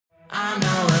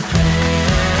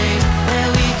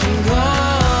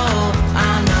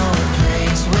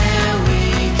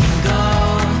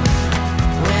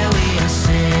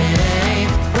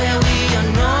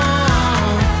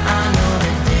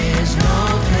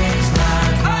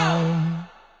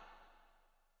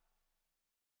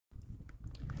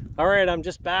All right, I'm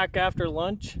just back after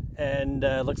lunch, and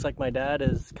looks like my dad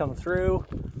has come through.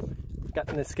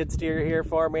 Gotten the skid steer here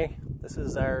for me. This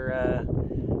is our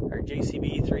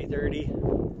JCB 330.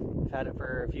 We've had it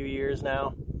for a few years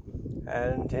now,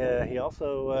 and he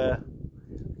also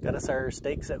got us our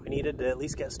stakes that we needed to at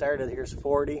least get started. Here's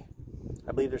 40.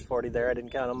 I believe there's 40 there. I didn't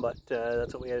count them, but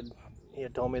that's what we had. He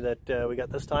had told me that we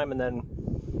got this time, and then,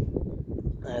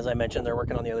 as I mentioned, they're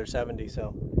working on the other 70.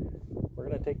 So we're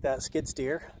gonna take that skid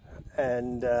steer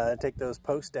and take those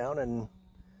posts down and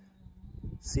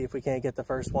see if we can't get the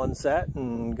first one set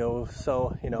and go,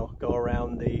 so go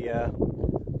around the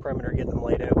perimeter, getting them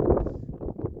laid out.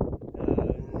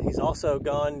 He's also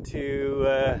gone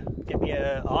to get me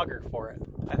an auger for it.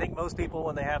 I think most people,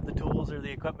 when they have the tools or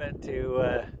the equipment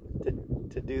to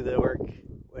do the work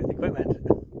with equipment,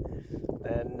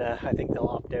 then I think they'll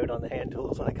opt out on the hand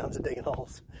tools when it comes to digging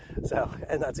holes. So,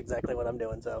 and that's exactly what I'm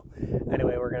doing. So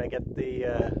anyway, we're gonna get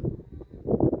the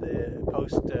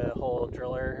post hole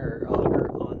driller or auger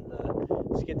on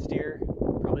the skid steer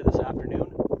probably this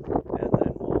afternoon, and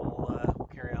then we'll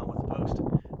carry on with the post.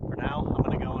 For now, I'm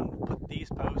going to go and put these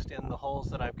posts in the holes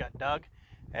that I've got dug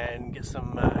and get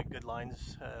some good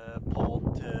lines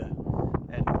pulled and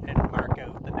mark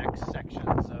out the next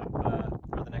sections of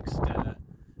or the next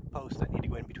posts that need to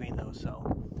go in between those.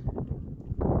 So.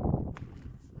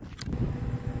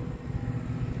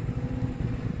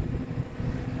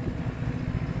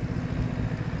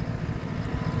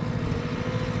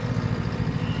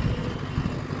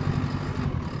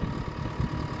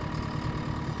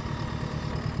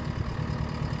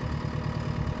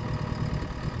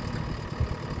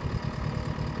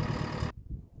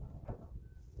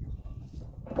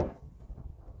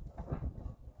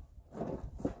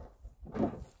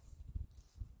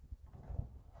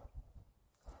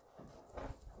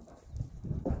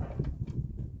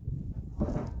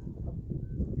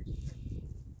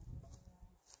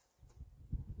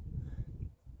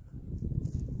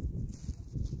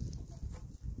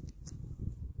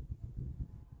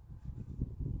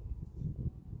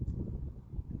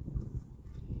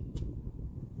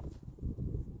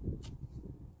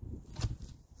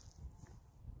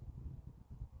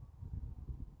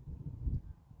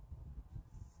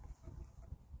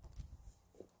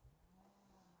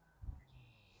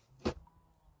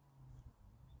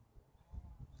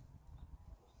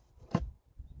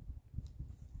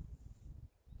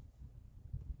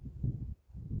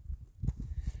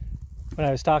 When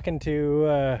I was talking to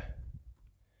an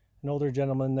older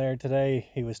gentleman there today,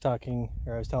 he was talking,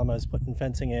 or I was telling him I was putting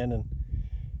fencing in, and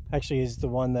actually he's the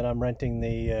one that I'm renting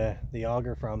the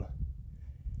auger from.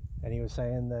 And he was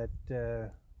saying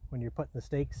that when you're putting the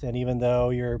stakes in, even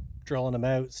though you're drilling them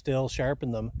out, still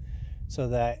sharpen them so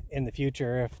that in the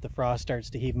future, if the frost starts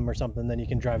to heave them or something, then you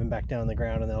can drive them back down the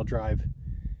ground and they'll drive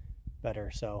better.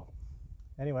 So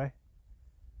anyway,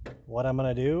 what I'm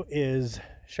gonna do is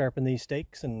sharpen these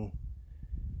stakes and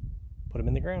put them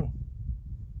in the ground.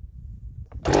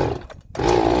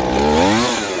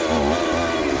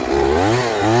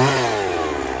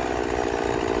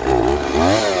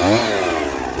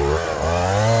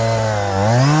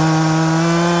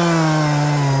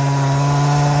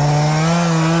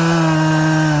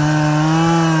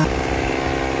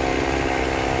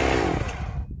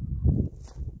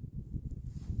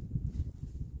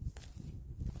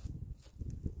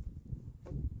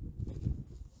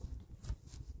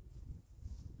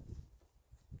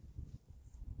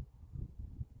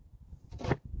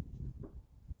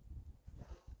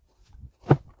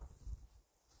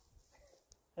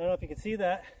 I don't know if you can see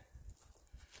that.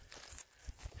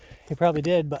 You probably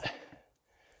did, but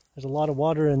there's a lot of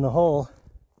water in the hole.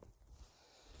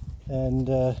 And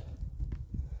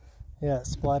yeah, it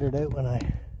splattered out when I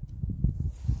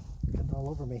got it all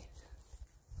over me.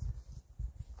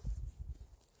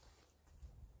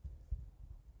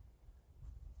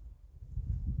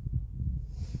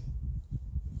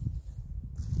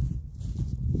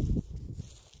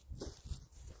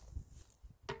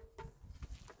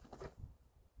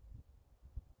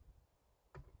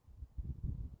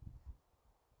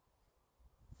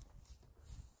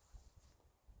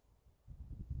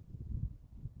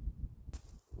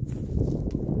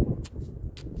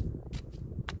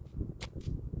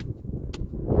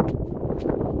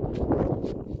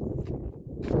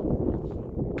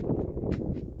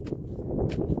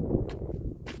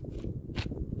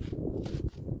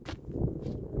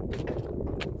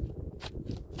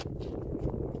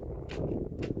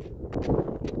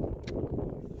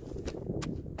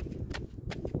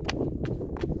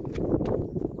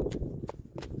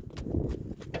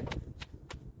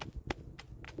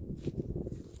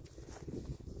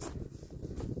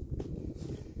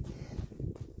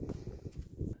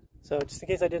 So just in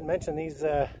case I didn't mention, these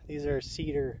are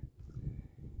cedar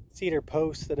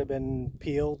posts that have been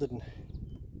peeled, and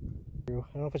I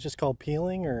don't know if it's just called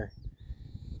peeling, or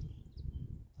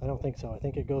I don't think so. I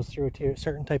think it goes through a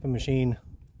certain type of machine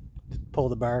to pull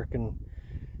the bark and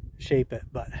shape it.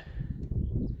 But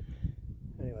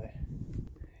anyway,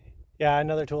 yeah,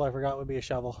 another tool I forgot would be a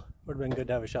shovel. Would have been good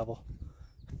to have a shovel.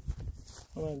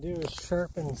 What I'm going to do is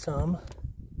sharpen some.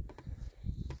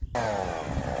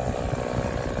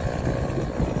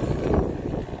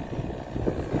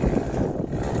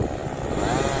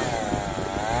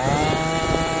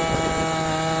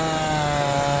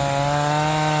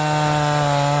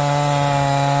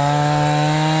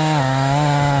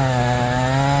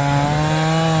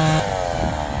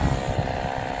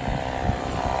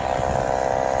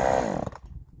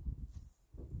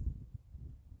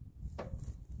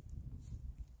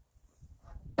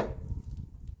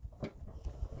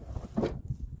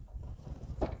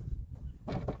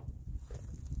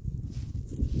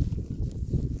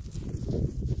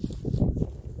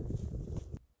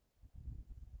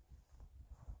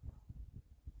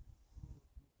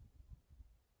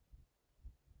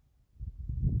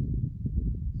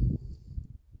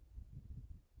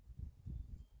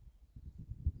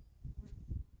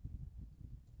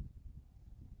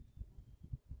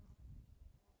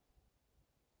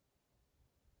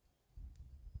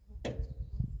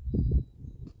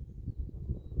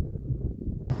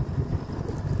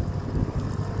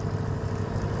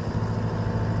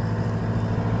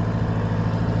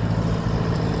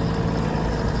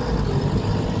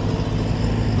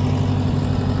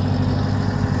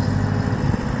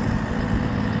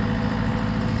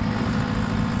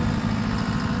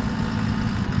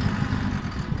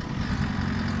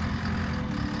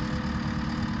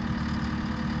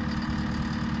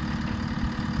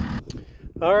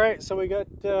 Alright, so we got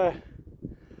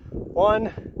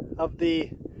one of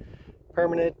the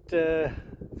permanent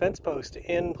fence posts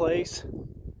in place,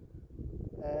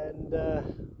 and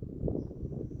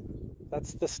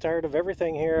that's the start of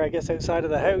everything here, I guess, outside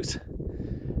of the house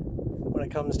when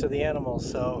it comes to the animals.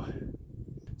 So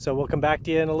we'll come back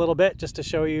to you in a little bit just to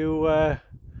show you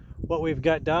what we've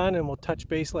got done, and we'll touch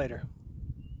base later.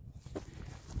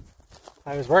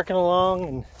 I was working along,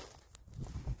 and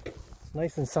it's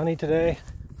nice and sunny today,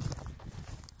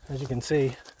 as you can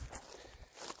see.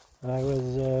 I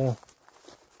was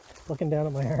looking down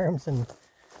at my arms, and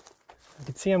I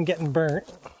could see I'm getting burnt,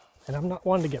 and I'm not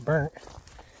one to get burnt.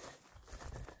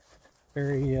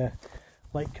 Very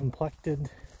light complected.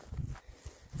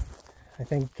 I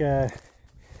think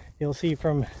you'll see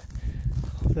from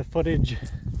the footage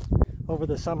over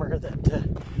the summer that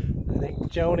I think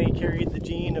Joni carried the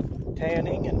gene of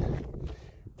tanning, and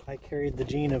I carried the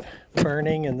gene of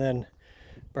burning, and then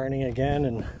burning again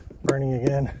and burning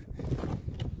again.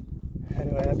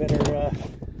 Anyway, I better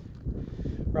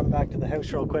run back to the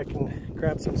house real quick and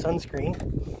grab some sunscreen,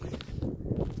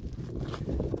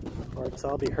 or else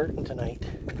I'll be hurting tonight.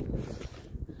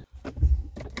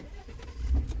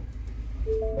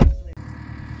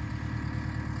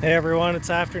 Hey everyone, it's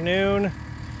afternoon.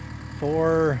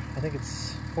 I think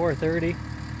it's 4:30,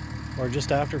 or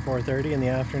just after 4:30 in the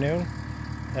afternoon.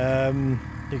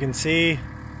 You can see,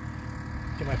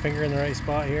 get my finger in the right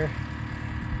spot here.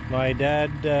 My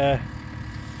dad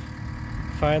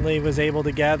finally was able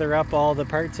to gather up all the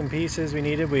parts and pieces we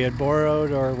needed. We had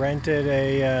borrowed or rented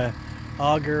a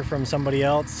auger from somebody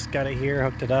else, got it here,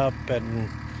 hooked it up, and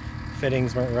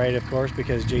fittings weren't right, of course,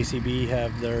 because JCB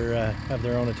have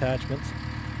their own attachments.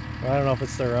 Well, I don't know if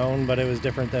it's their own, but it was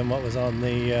different than what was on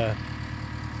the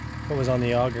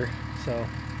auger. So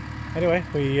anyway,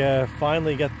 we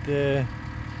finally got the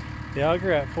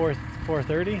auger at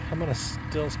 4:30. I'm gonna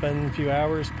still spend a few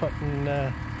hours putting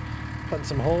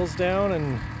some holes down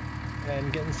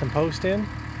and getting some post in,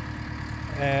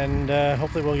 and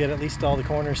hopefully we'll get at least all the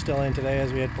corners still in today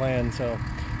as we had planned. So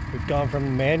we've gone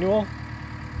from manual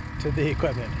to the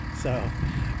equipment, so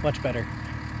much better.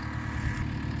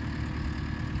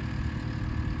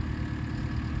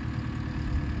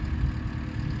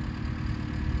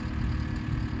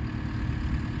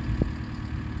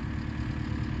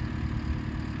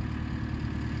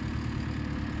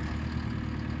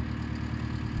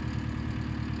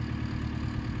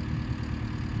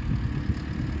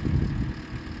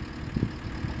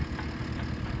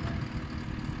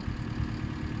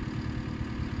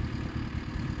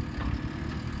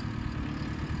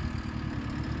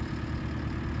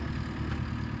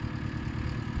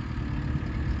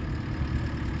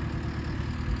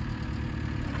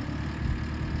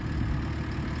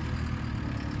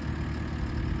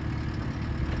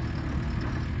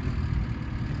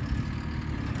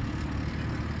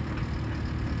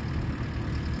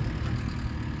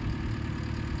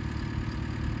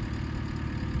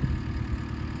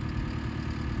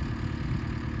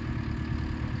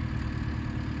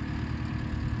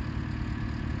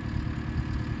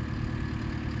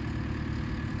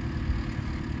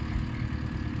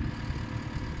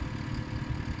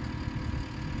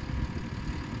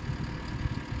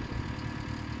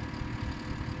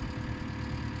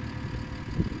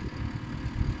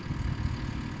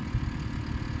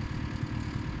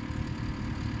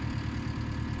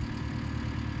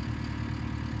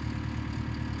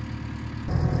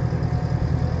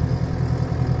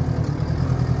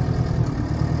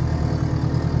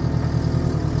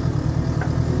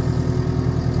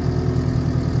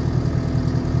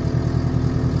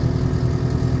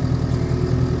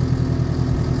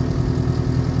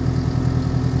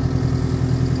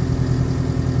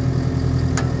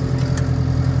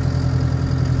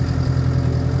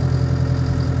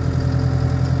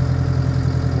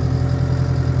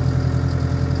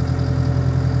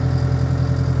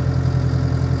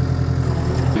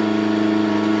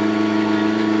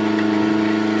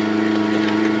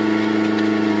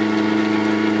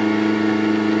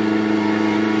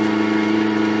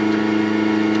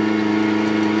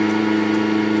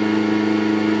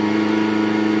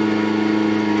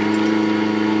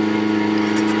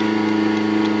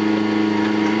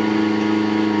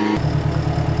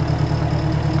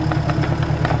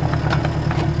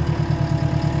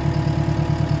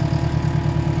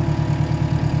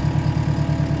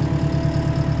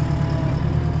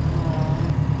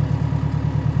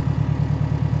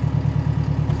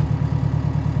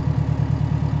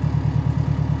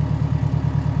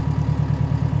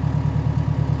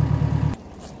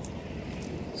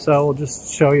 So we'll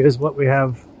just show you is what we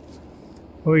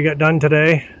got done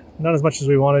today. Not as much as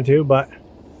we wanted to, but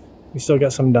we still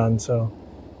got some done. So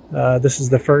this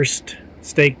is the first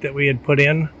stake that we had put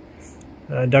in.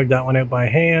 Dug that one out by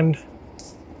hand.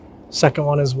 Second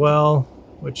one as well,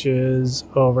 which is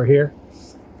over here.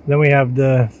 Then we have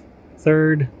the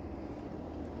third,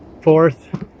 fourth,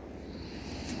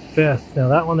 fifth. Now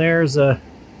that one there is a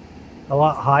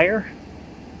lot higher,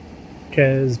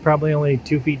 because probably only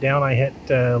 2 feet down I hit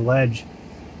ledge.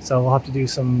 So we'll have to do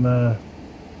some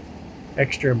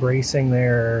extra bracing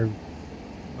there.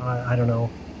 I don't know.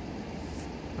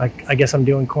 I guess I'm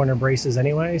doing corner braces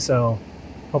anyway, so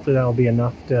hopefully that'll be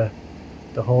enough to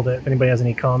hold it. If anybody has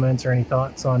any comments or any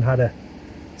thoughts on how to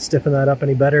stiffen that up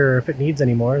any better, or if it needs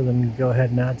any more, then go ahead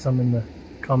and add some in the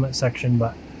comment section.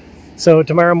 But so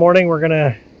tomorrow morning we're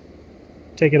gonna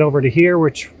take it over to here,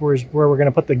 which was where we're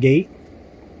gonna put the gate.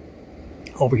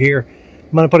 Over here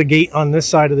I'm gonna put a gate on this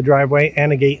side of the driveway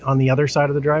and a gate on the other side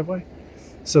of the driveway,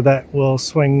 so that will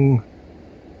swing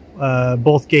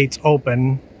both gates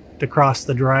open to cross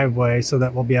the driveway, so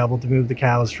that we'll be able to move the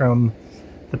cows from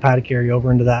the paddock area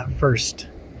over into that first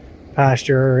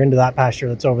pasture, or into that pasture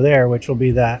that's over there, which will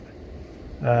be that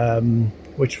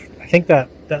which I think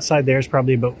that side there is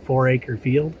probably about 4-acre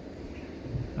field,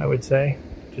 I would say.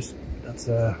 Just that's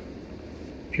a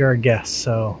pure guess,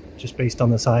 so just based on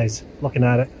the size, looking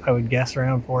at it, I would guess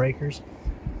around 4 acres.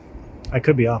 I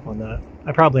could be off on that.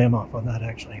 I probably am off on that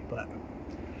actually, but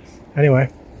anyway,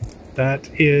 that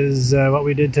is what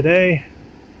we did today.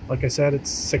 Like I said, it's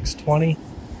 6:20.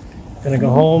 Gonna go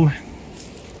home,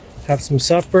 have some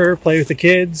supper, play with the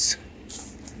kids.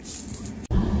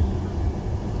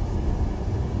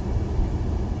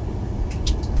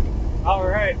 All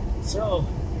right, so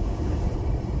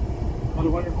what a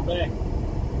wonderful day.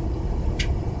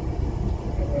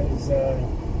 It was a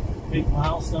big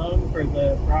milestone for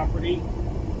the property.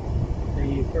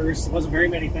 The first, it wasn't very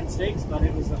many fence stakes, but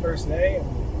it was the first day. And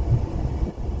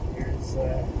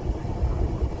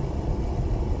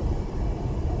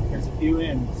here's a few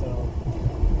in, so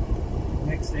the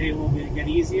next day will get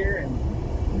easier, and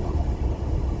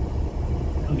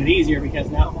it'll get easier because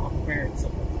now I'm all prepared. So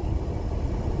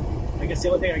I guess the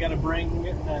only thing I got to bring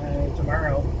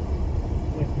tomorrow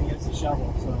with me is the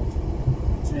shovel. So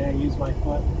today I use my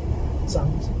foot, so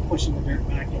I'm pushing the dirt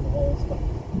back in the holes, but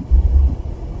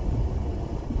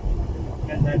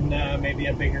and then maybe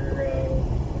a bigger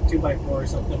 2x4 or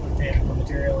something for tangible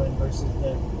material in versus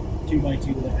the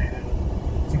 2x2 that I had.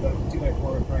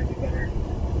 2x4 would probably be better,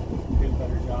 do a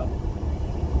better job,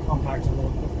 compact a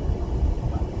little quicker.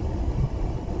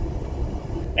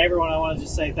 Hey everyone, I want to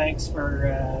just say thanks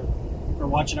for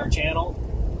watching our channel.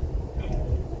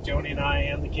 Joni and I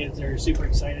and the kids are super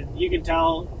excited. You can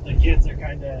tell the kids are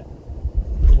kind of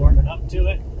warming up to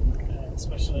it,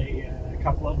 especially a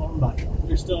couple of them, but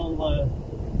there's still a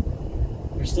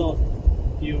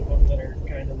few of them that are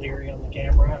kind of leery on the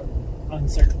camera,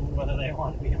 uncertain whether they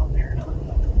want to be on there or not.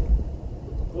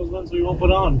 But those ones we won't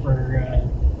put on for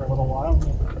a little while.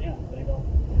 Yeah, if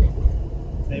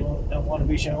they don't want to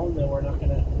be shown, then we're not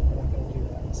gonna do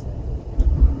that. So.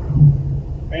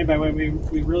 Anyway,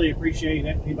 we really appreciate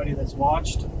anybody that's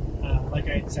watched. Like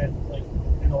I said, like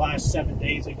in the last 7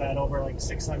 days, we've had over like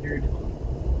 600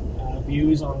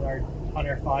 views on our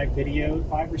 5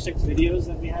 or 6 videos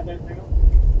that we have out now.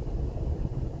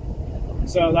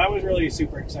 So that was really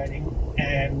super exciting,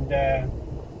 and I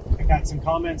got some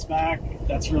comments back.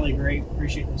 That's really great.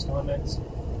 Appreciate those comments.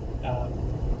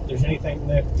 If there's anything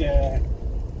that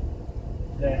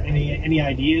any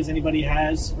ideas anybody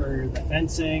has for the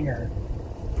fencing or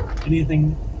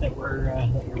anything that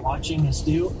you're watching us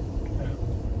do,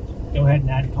 go ahead and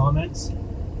add comments,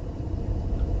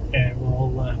 and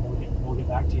we'll get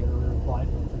back to you or reply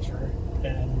to them for sure.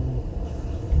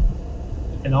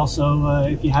 And also,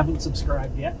 if you haven't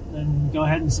subscribed yet, then go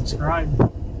ahead and subscribe.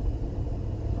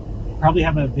 Probably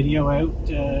have a video out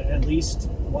at least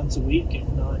once a week, if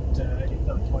not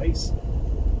twice.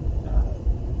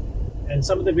 And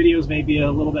some of the videos may be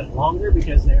a little bit longer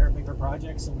because they are bigger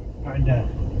projects, and we've kind of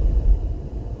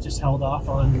just held off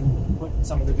on putting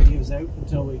some of the videos out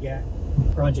until we get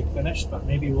the project finished. But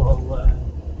maybe we'll,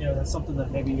 that's something that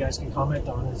maybe you guys can comment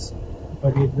on, is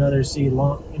whether you'd rather see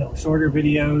shorter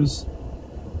videos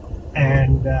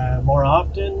and more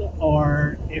often,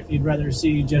 or if you'd rather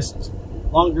see just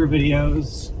longer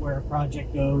videos where a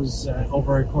project goes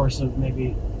over a course of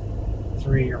maybe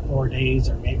 3 or 4 days,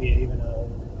 or maybe even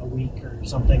a week or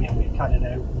something, and we cut it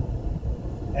out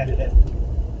and edit it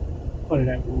and put it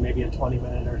out in maybe a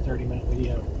 20-minute or 30-minute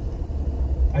video.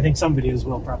 I think some videos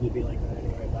will probably be like that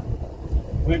anyway, but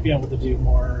we might be able to do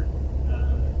more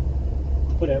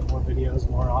put out more videos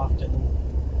more often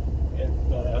if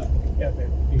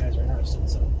you guys are interested.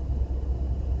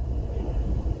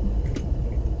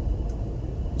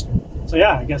 So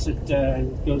yeah, I guess it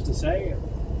goes to say, if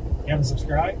you haven't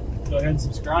subscribed, go ahead and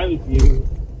subscribe. If you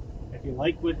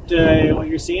like what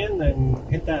you're seeing, then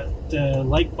hit that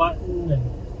like button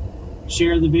and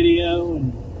share the video.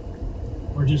 And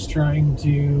we're just trying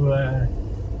to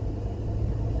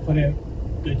put out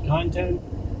good content.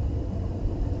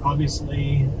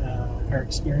 Obviously, our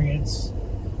experience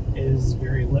is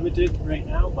very limited right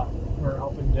now, but we're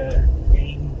hoping to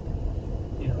gain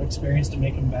experience to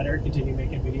make them better, continue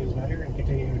making videos better, and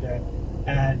continue to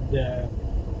add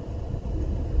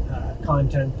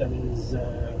content that is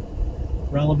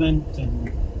relevant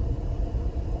and